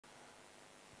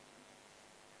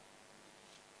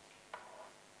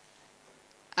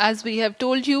As we have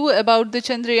told you about the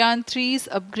Chandrayaan 3's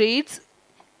upgrades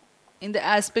in the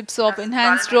aspects of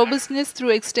enhanced robustness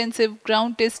through extensive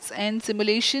ground tests and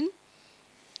simulation.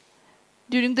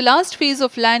 During the last phase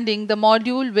of landing, the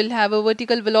module will have a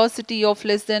vertical velocity of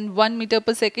less than 1 meter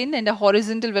per second and a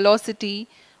horizontal velocity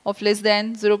of less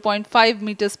than 0.5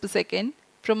 meters per second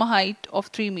from a height of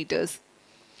 3 meters.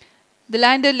 The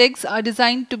lander legs are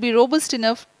designed to be robust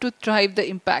enough to drive the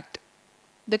impact.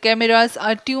 The cameras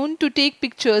are tuned to take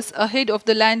pictures ahead of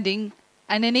the landing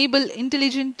and enable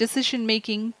intelligent decision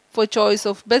making for choice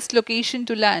of best location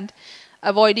to land,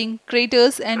 avoiding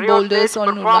craters and boulders on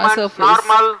lunar surface.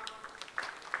 Normal.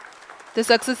 The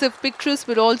successive pictures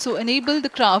will also enable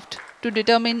the craft to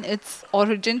determine its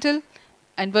horizontal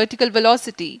and vertical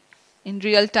velocity in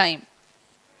real time.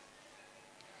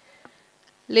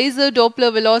 Laser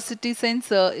Doppler velocity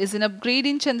sensor is an upgrade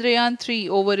in Chandrayaan 3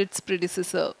 over its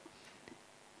predecessor.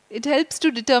 It helps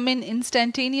to determine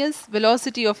instantaneous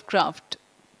velocity of craft.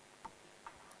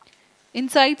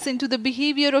 Insights into the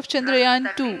behavior of Chandrayaan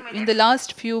 2 in the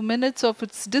last few minutes of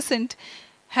its descent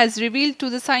has revealed to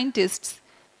the scientists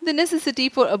the necessity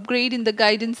for upgrade in the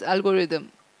guidance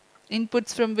algorithm.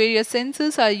 Inputs from various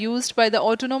sensors are used by the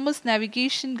autonomous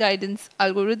navigation guidance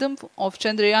algorithm of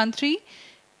Chandrayaan 3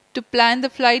 to plan the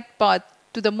flight path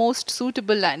to the most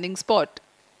suitable landing spot.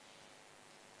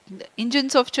 The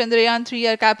engines of Chandrayaan 3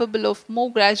 are capable of more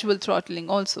gradual throttling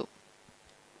also.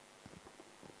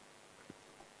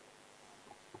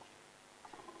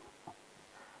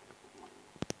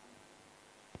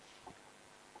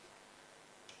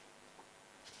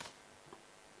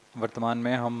 वर्तमान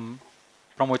में हम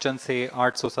promotion से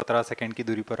 817 second की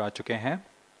दूरी पर आ चुके हैं।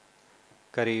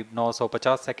 करीब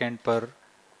 950 सेकंड पर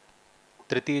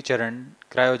तृतीय चरण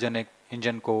क्रायोजेनिक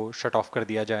इंजन को शट ऑफ कर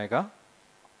दिया जाएगा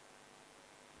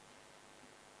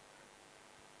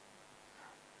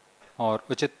और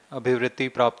उचित अभिवृद्धि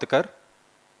प्राप्त कर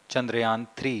चंद्रयान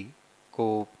 3 को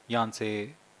यान से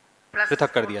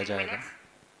पृथक कर दिया जाएगा।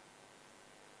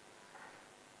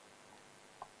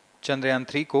 चंद्रयान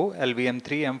 3 को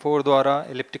LVM-3M4 द्वारा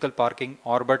एलिप्टिकल पार्किंग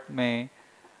ऑर्बिट में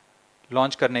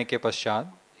लॉन्च करने के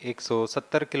पश्चात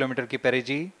 170 किलोमीटर की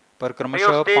पेरिजी पर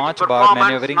क्रमशः 5 बार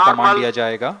मैन्यूवरिंग कमांड दिया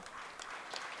जाएगा।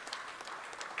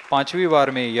 5वीं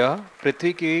बार में यह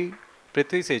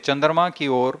पृथ्वी से चंद्रमा की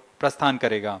ओर प्रस्थान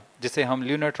करेगा, जिसे हम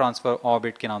ल्यूनर ट्रांसफर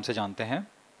ऑर्बिट के नाम से जानते हैं।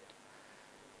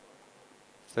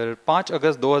 फिर 5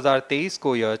 अगस्त 2023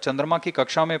 को यह चंद्रमा की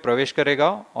कक्षा में प्रवेश करेगा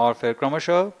और फिर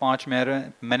क्रमशः 5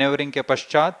 मैन्यूवरिंग के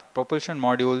पश्चात प्रोपल्शन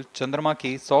मॉड्यूल चंद्रमा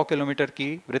की 100 किलोमीटर की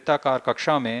वृत्ताकार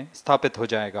कक्षा में स्थापित हो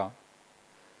जाएगा।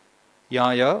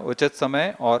 यहाँ यह उचित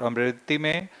समय और अभिवृद्धि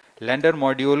में लैंडर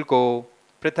मॉड्यूल को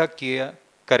पृथक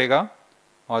करेगा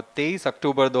और 23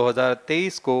 अक्टूबर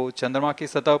 2023 को चंद्रमा की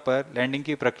सतह पर लैंडिंग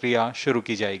की प्रक्रिया शुरू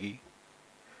की जाएगी।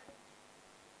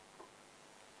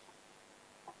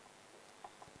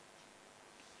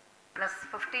 Plus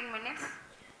 15 minutes.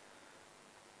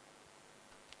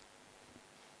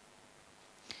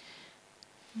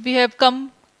 We have come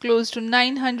close to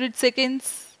 900 seconds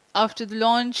after the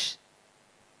launch.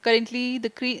 Currently,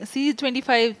 the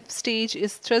C-25 stage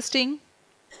is thrusting.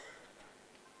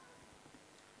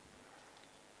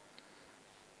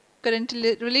 Current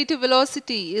relative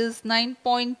velocity is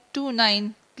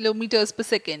 9.29 kilometers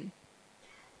per second.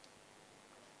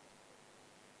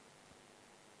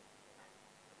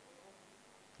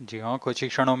 जी हाँ, कुछ ही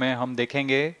क्षणों में हम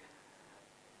देखेंगे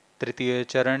तृतीय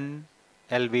चरण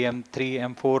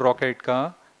LVM-3M4 रॉकेट का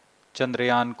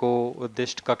चंद्रयान को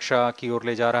उद्दिष्ट कक्षा की ओर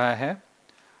ले जा रहा है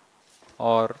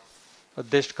और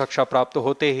उद्दिष्ट कक्षा प्राप्त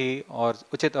होते ही और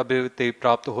उचित अभिवृद्धि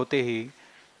प्राप्त होते ही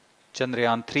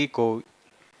चंद्रयान 3 को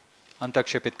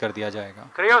अंतक्षेपित कर दिया जाएगा।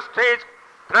 Cryo stage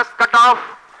thrust cut off,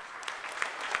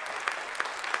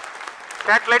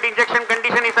 satellite injection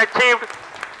condition is achieved.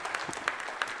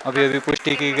 अभी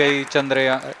पुष्टि की गई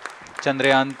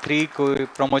चंद्रयान 3 को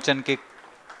प्रमोशन की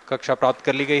कक्षा प्राप्त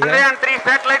कर ली गई है। Chandrayaan 3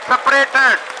 satellite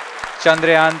separated.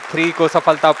 चंद्रयान 3 को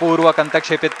सफलतापूर्वक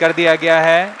अंतक्षेपित कर दिया गया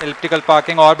है एलिप्टिकल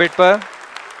पार्किंग ऑर्बिट पर।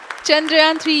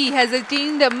 Chandrayaan 3 has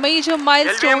attained a major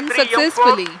milestone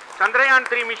successfully. Chandrayaan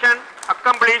 3 mission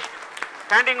accomplished.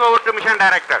 Handing over to mission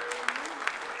director.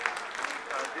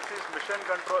 This is mission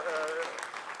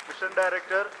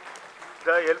director.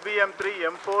 The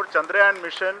LVM-3M4 Chandrayaan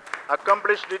mission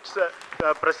accomplished its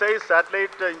precise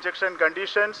satellite injection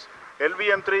conditions.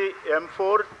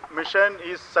 LVM-3M4 mission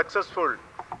is successful.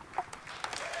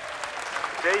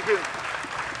 Jai Hind.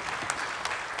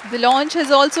 The launch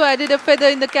has also added a feather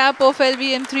in the cap of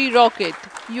LVM-3 rocket.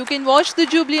 You can watch the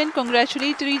jubilant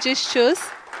congratulatory gestures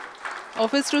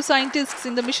of ISRO scientists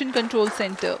in the Mission Control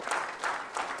Center.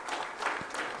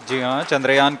 जी हाँ,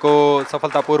 चंद्रयान को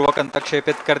सफलतापूर्वक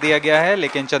अंतक्षेपित कर दिया गया है,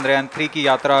 लेकिन चंद्रयान 3 की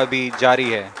यात्रा अभी जारी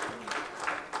है।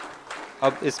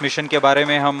 अब इस मिशन के बारे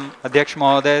में हम अध्यक्ष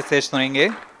महोदय से सुनेंगे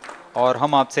और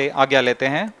हम आपसे आज्ञा लेते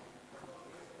हैं।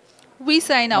 We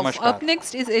sign off. नमस्कार। Up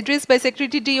next is address by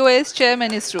Secretary DOS,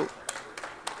 Chairman ISRO.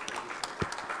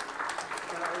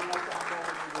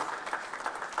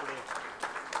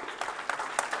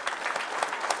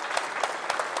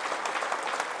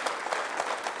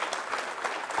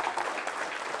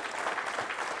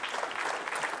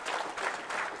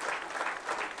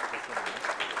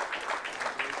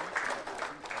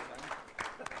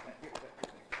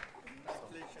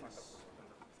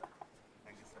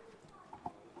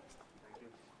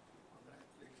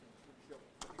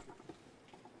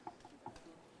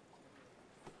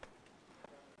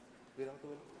 Viram tu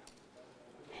ele?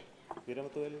 Viram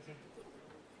tu ele?